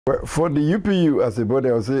Well, for the UPU as a body,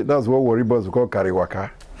 I would say that's what Waribos call carry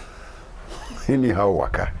waka. Anyhow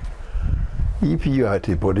waka. UPU as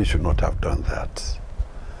a body should not have done that.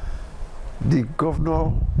 The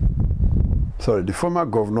former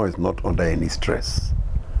governor is not under any stress.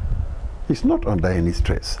 He's not under any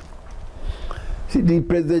stress. See, the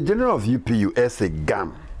President General of UPU, as a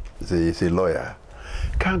GAM, is a lawyer,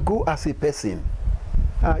 can go as a person.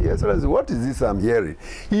 Yes, what is this I'm hearing?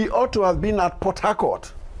 He ought to have been at Port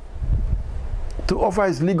Harcourt to offer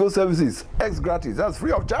his legal services ex gratis. That's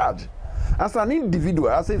free of charge. As an individual,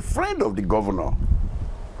 as a friend of the governor.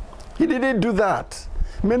 He didn't do that.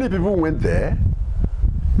 Many people went there.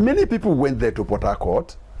 Many people went there to Port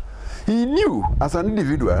Harcourt. He knew, as an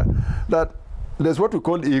individual, that there's what we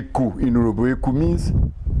call a coup in Urobo. A coup means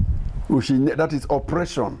that is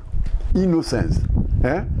oppression, innocence.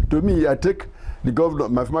 To me, I take the governor,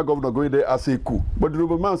 my former governor, going there as a coup. But the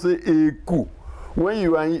Urobo man say a coup. When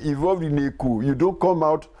you are involved in a coup, you don't come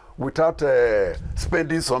out without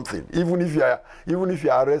spending something. Even if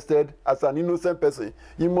you are arrested as an innocent person,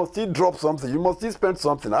 you must still drop something. You must still spend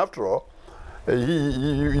something. After all,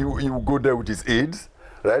 he will go there with his aides,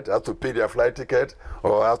 right? Has to pay their flight ticket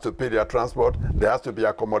or has to pay their transport. There has to be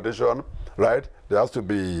accommodation, right? There has to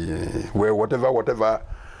be whatever,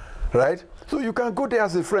 right? So you can go there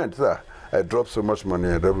as a friend, sir. I dropped so much money,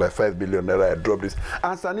 I dropped like 5 billion naira, I dropped this.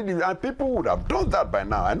 And people would have done that by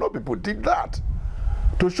now. I know people did that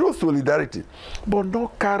to show solidarity, but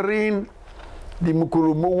not carrying the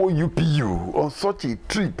Mukoromowo UPU on such a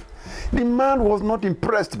trip. The man was not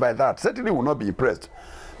impressed by that, certainly will not be impressed,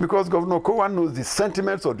 because Governor OKOWA knows the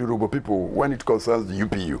sentiments of the Urobo people when it concerns the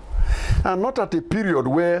UPU. And not at a period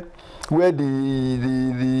where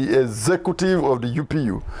the executive of the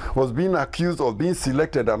UPU was being accused of being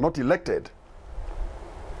selected and not elected.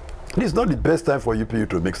 This is not the best time for UPU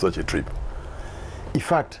to make such a trip. In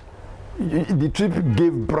fact, the trip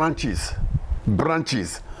gave branches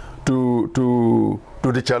to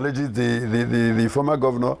the challenges the former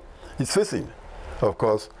governor is facing. Of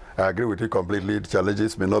course, I agree with you completely. The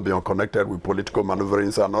challenges may not be unconnected with political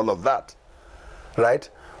maneuverings and all of that, right?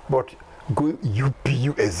 But go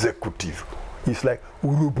UPU executive, it's like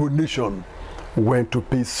Urobo Nation went to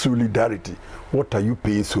pay solidarity. What are you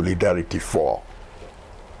paying solidarity for?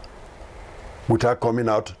 Without coming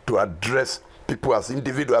out to address people as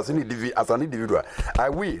individuals, as an individual.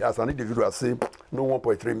 We, as an individual, say no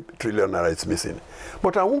 1.3 trillion naira is missing.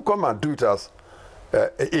 But I won't come and do it as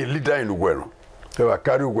a leader in Uwero. So I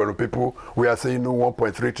carry Uwero people, we are saying no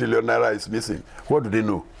 1.3 trillion naira is missing. What do they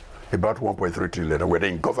know about 1.3 trillion? Were they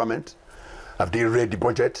in government? Have they read the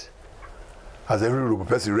budget? Has every Urobo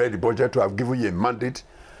person read the budget to have given you a mandate?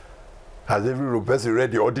 Has every Urobo person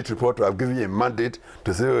read the audit report to have given you a mandate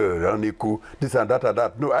to say, oh, coup, this and that and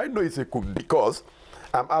that? No, I know it's a coup because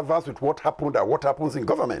I'm averse with what happened and what happens in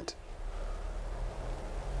government.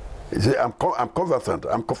 You see, I'm conversant,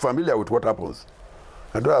 I'm familiar with what happens.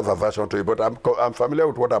 I don't have aversion to it, but I'm familiar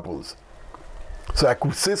with what happens. So I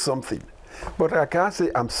could say something. But I can't say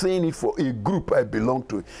I'm saying it for a group I belong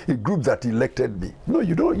to, a group that elected me. No,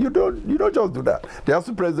 you don't just do that. The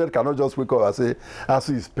ASU president cannot just wake up and say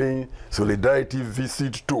ASU is paying solidarity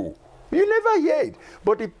visit to. You never hear it.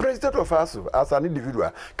 But the president of ASU, as an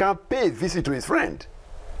individual, can pay a visit to his friend.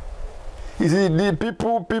 You see, the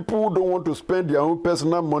people don't want to spend their own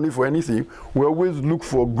personal money for anything. We always look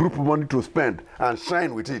for group money to spend and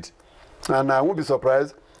shine with it. And I won't be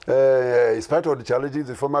surprised. In spite of the challenges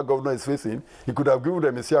the former governor is facing, he could have given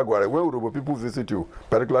them ISIEGWALI. When Urobo people visit you,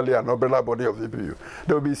 particularly an umbrella body of the UPU,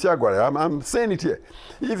 there will be ISIEGWALI. I'm saying it here.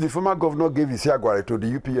 If the former governor gave ISIEGWALI to the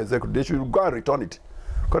UPU executive, they should go and return it.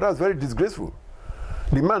 Because that's very disgraceful.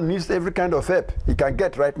 The man needs every kind of help he can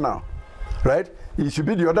get right now. Right? It should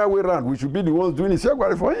be the other way around. We should be the ones doing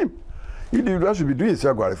ISIEGWALI for him. Individuals should be doing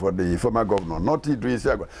ISIEGWALI for the former governor, not he doing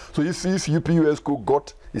ISIEGWALI. So if UPU ESCO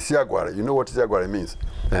got ISIEGWALI, you know what ISIEGWALI means.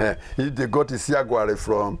 If they got ISIEGWALI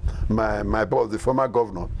from my boss, the former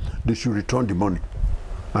governor, they should return the money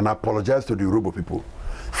and apologize to the Urobo people.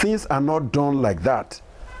 Things are not done like that.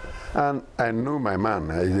 And I know my man,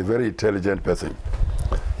 he's a very intelligent person.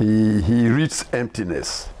 He reads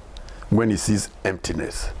emptiness when he sees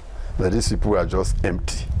emptiness. That these people are just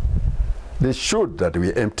empty. They showed that they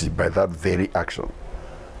were empty by that very action.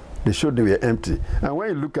 They showed they were empty. And when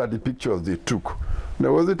you look at the pictures they took,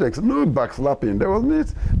 there wasn't no backslapping. There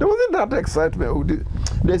wasn't that excitement.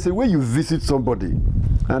 There's a way you visit somebody,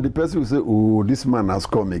 and the person will say, "Oh, this man has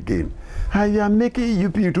come again." And you are making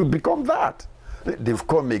UPU to become that. They've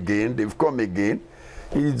come again. They've come again.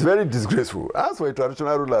 It's very disgraceful. As for a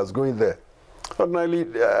traditional rulers going there, ordinarily,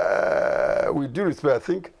 with due respect, I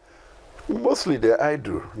think Mostly they're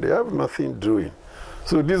idle. They have nothing doing.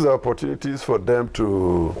 So these are opportunities for them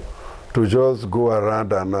to just go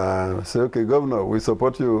around and say, okay, Governor, we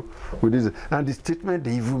support you with this. And the statement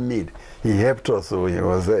they even made, he helped us. So he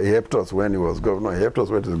helped us when he was governor. He helped us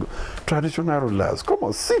when he was traditional rulers. Come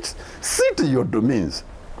on, sit in your domains.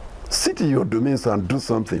 Sit in your domains and do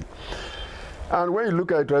something. And when you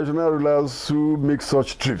look at traditional rulers who make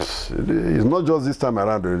such trips, it's not just this time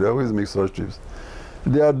around, they always make such trips.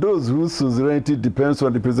 There are those whose suzerainty depends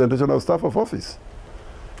on the presentation of staff of office.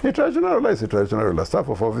 A traditional ruler is a traditional ruler, staff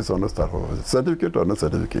of office or no staff of office, certificate or no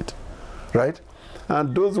certificate, right?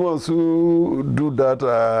 And those ones who do that,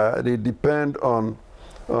 they depend on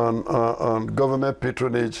government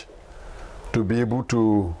patronage to be able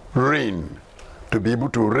to reign,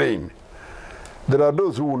 There are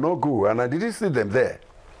those who will not go, and I didn't see them there.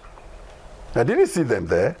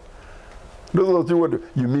 Those are the ones,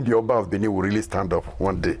 you mean the Oba of Benin will really stand up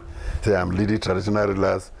one day, say, I'm leading traditional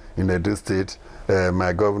rulers in Edo State.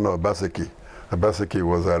 My governor, Obaseki,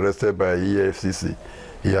 was arrested by EFCC.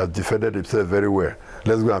 He has defended himself very well.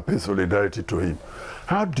 Let's go and pay solidarity to him.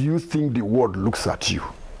 How do you think the world looks at you?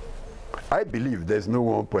 I believe there's no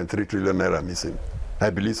 1.3 trillion naira missing. I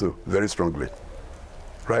believe so, very strongly.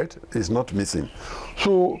 Right? It's not missing.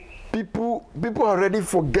 So people are already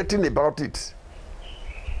forgetting about it.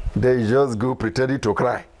 They just go pretending to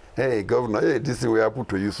cry. Hey, Governor, hey, this is what happened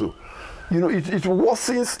to you, so. You know, it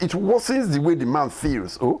worsens the way the man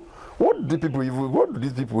feels. Oh, what do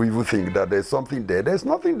these people even think, that there's something there? There's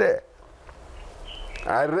nothing there.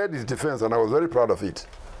 I read his defense and I was very proud of it.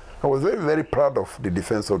 I was very, very proud of the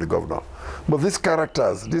defense of the governor. But these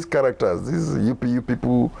characters, these UPU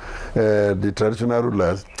people, the traditional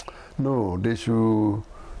rulers, no,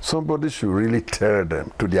 somebody should really tell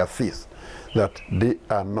them to their face that they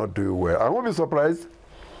are not doing well. I won't be surprised.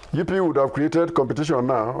 UPU would have created competition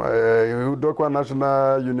now. Udokwa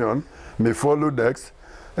National Union may follow next.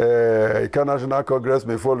 Ika National Congress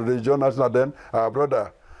may follow. The John National, then our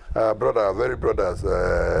very brothers,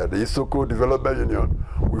 the Isoko Development Union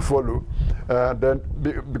will follow. Then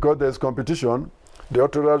because there's competition, the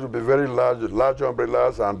entourage will be very large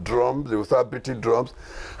umbrellas and drums. They will start beating drums.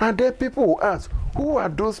 And then people will ask, who are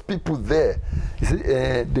those people there? You see,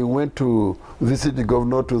 they went to visit the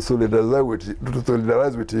governor to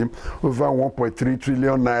solidarize with him over 1.3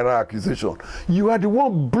 trillion naira accusation. You are the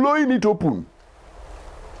one blowing it open.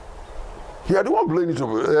 You are the one blowing it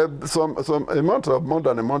open. A month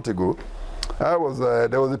and a month ago, there was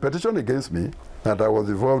a petition against me that I was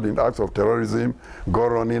involved in acts of terrorism,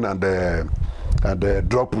 gun running, and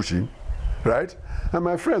drug pushing, right? And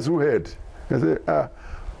my friends who heard, they said,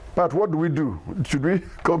 but what do we do? Should we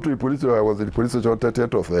come to the police station? I was at the police station on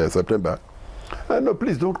 30th of September. No,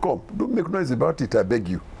 please don't come. Don't make noise about it, I beg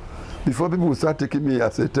you. Before people will start taking me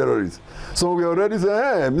as a terrorist. So we already say,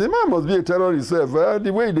 hey, the man must be a terrorist,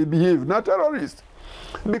 the way they behave, not terrorist.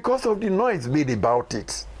 Because of the noise made about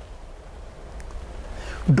it.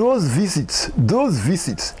 Those visits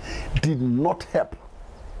did not help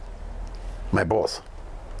my boss.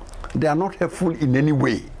 They are not helpful in any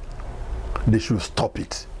way. They should stop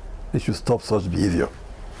it. They should stop such behavior.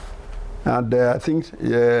 And I think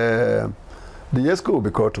the ESCO will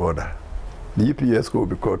be called to order. The UPU ESCO will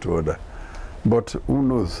be called to order. But who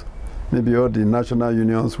knows? Maybe all the national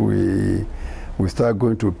unions we start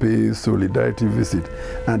going to pay solidarity visit.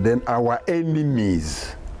 And then our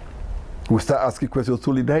enemies will start asking questions.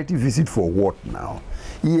 Solidarity visit for what now?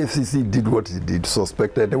 EFCC did what it did,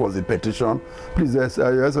 suspected. There was a petition. Please, there's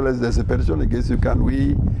a petition against you. Can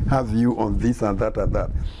we have you on this and that and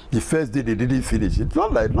that? The first day they didn't finish. It's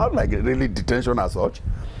not like really detention as such.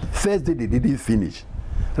 First day they didn't finish.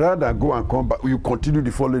 Rather than go and come back, you continue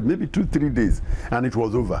the following, maybe 2-3 days, and it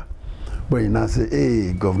was over. But you now say,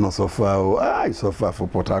 hey, Governor suffer, I suffer for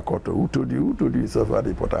Port Harcourt. Who told you you suffered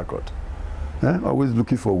in Port Harcourt? Always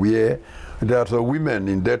looking for where. There are some women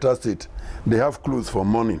in Delta State. They have clothes for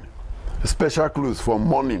morning, special clothes for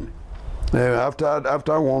morning.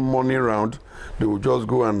 After one morning round, they will just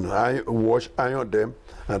go and iron them,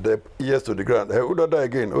 and their ears to the ground. Hey, who did that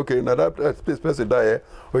again? Okay, now that person die here.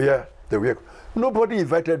 Oh yeah, they will. Nobody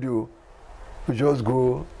invited you. You just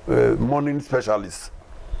go morning specialists.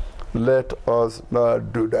 Let us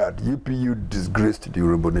not do that. UPU disgraced the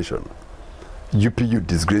Yoruba nation. UPU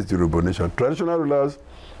disgraced the Yoruba nation. Traditional rulers,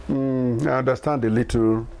 I understand a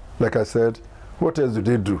little. Like I said, what else do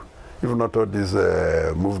they do? If not all these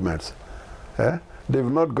movements. They've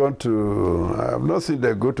not gone to, I've not seen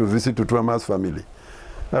them go to visit Tutuama's family.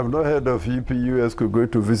 I've not heard of UPU ESCO going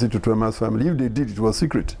to visit Tutuama's family. If they did, it was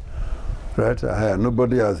secret. right?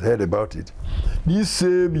 Nobody has heard about it. This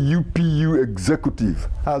same UPU executive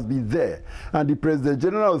has been there, and the President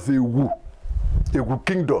General of Ewu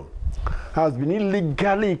Kingdom has been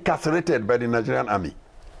illegally incarcerated by the Nigerian army.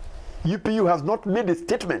 UPU has not made a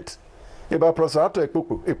statement about Professor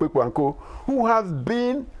Ekpekwanko, who has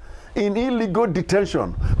been in illegal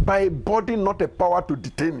detention by a body not a power to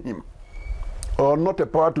detain him, or not a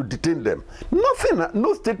power to detain them. Nothing,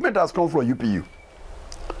 no statement has come from UPU.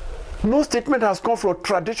 No statement has come from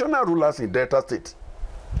traditional rulers in Delta State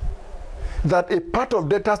that a part of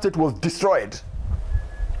Delta State was destroyed,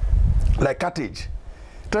 like Carthage.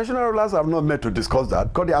 Traditional rulers have not met to discuss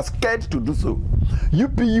that because they are scared to do so.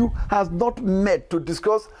 UPU has not met to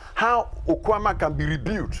discuss how OKOWA can be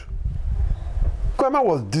rebuilt. OKOWA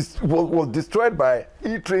was destroyed by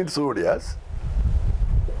ill-trained soldiers.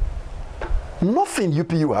 Nothing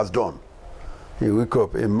UPU has done. You wake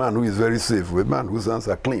up, a man who is very safe, a man whose hands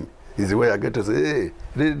are clean, is the way I get to say, hey,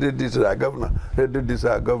 they did this to our governor, they did this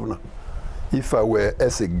to our governor. If I were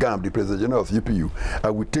S.A. Gam, the President General of UPU, I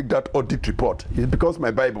would take that audit report. It becomes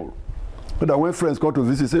my Bible. But when friends come to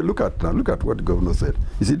visit, say, look at what the governor said.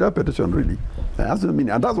 You see, that petition really has no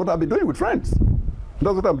meaning. And that's what I've been doing with friends.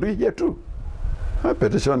 That's what I'm doing here too. My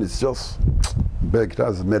petition is just begged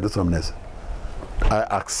as meddlesomeness. I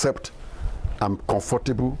accept, I'm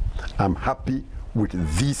comfortable, I'm happy with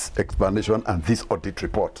this explanation and this audit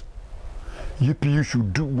report. UPU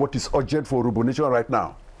should do what is urgent for Urhobo Nation right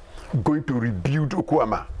now. Going to rebuild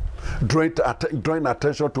OKOWA, drawing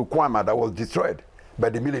attention to OKOWA that was destroyed by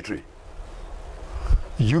the military.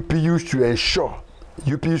 UPU should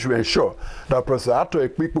ensure that Professor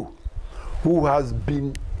Ekpekwanko, who has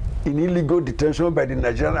been in illegal detention by the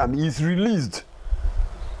Nigerian army, is released.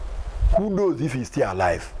 Who knows if he's still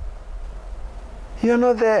alive? You're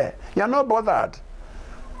not there. You're not bothered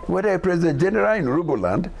whether a President General in Urhobo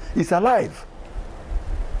land is alive.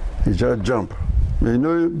 He just jump. You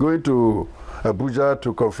know, going to Abuja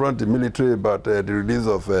to confront the military about the release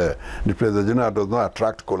of the President General does not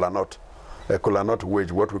attract kola nut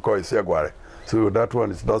wage, what we call ISIEGWALI. So that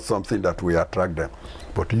one is not something that we attract them.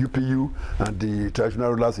 But UPU and the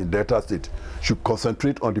traditional rulers in Delta State should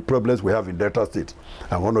concentrate on the problems we have in Delta State.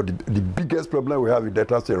 And one of the biggest problems we have in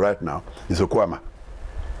Delta State right now is OKOWA.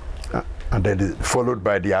 And then followed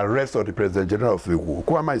by the arrest of the President General of Ewu.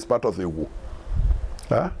 OKOWA is part of Ewu.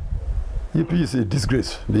 UPU is a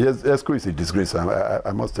disgrace. The ESCO is a disgrace.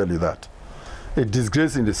 I must tell you that. A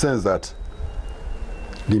disgrace in the sense that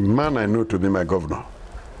the man I know to be my governor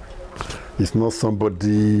is not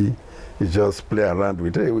somebody you just play around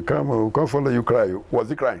with. Hey, we can't follow you cry. Was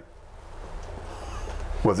he crying?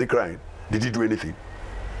 Was he crying? Did he do anything?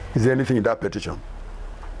 Is there anything in that petition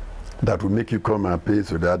that will make you come and pay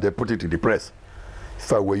so that they put it in the press?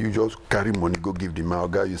 If I were you, just carry money, go give the man,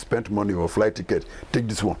 guy, you spent money on flight ticket, take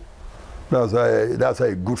this one. That's how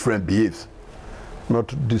a good friend behaves.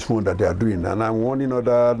 Not this one that they are doing. And I'm warning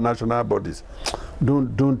other national bodies,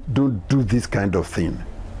 don't do this kind of thing.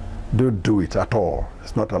 Don't do it at all.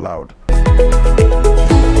 It's not allowed.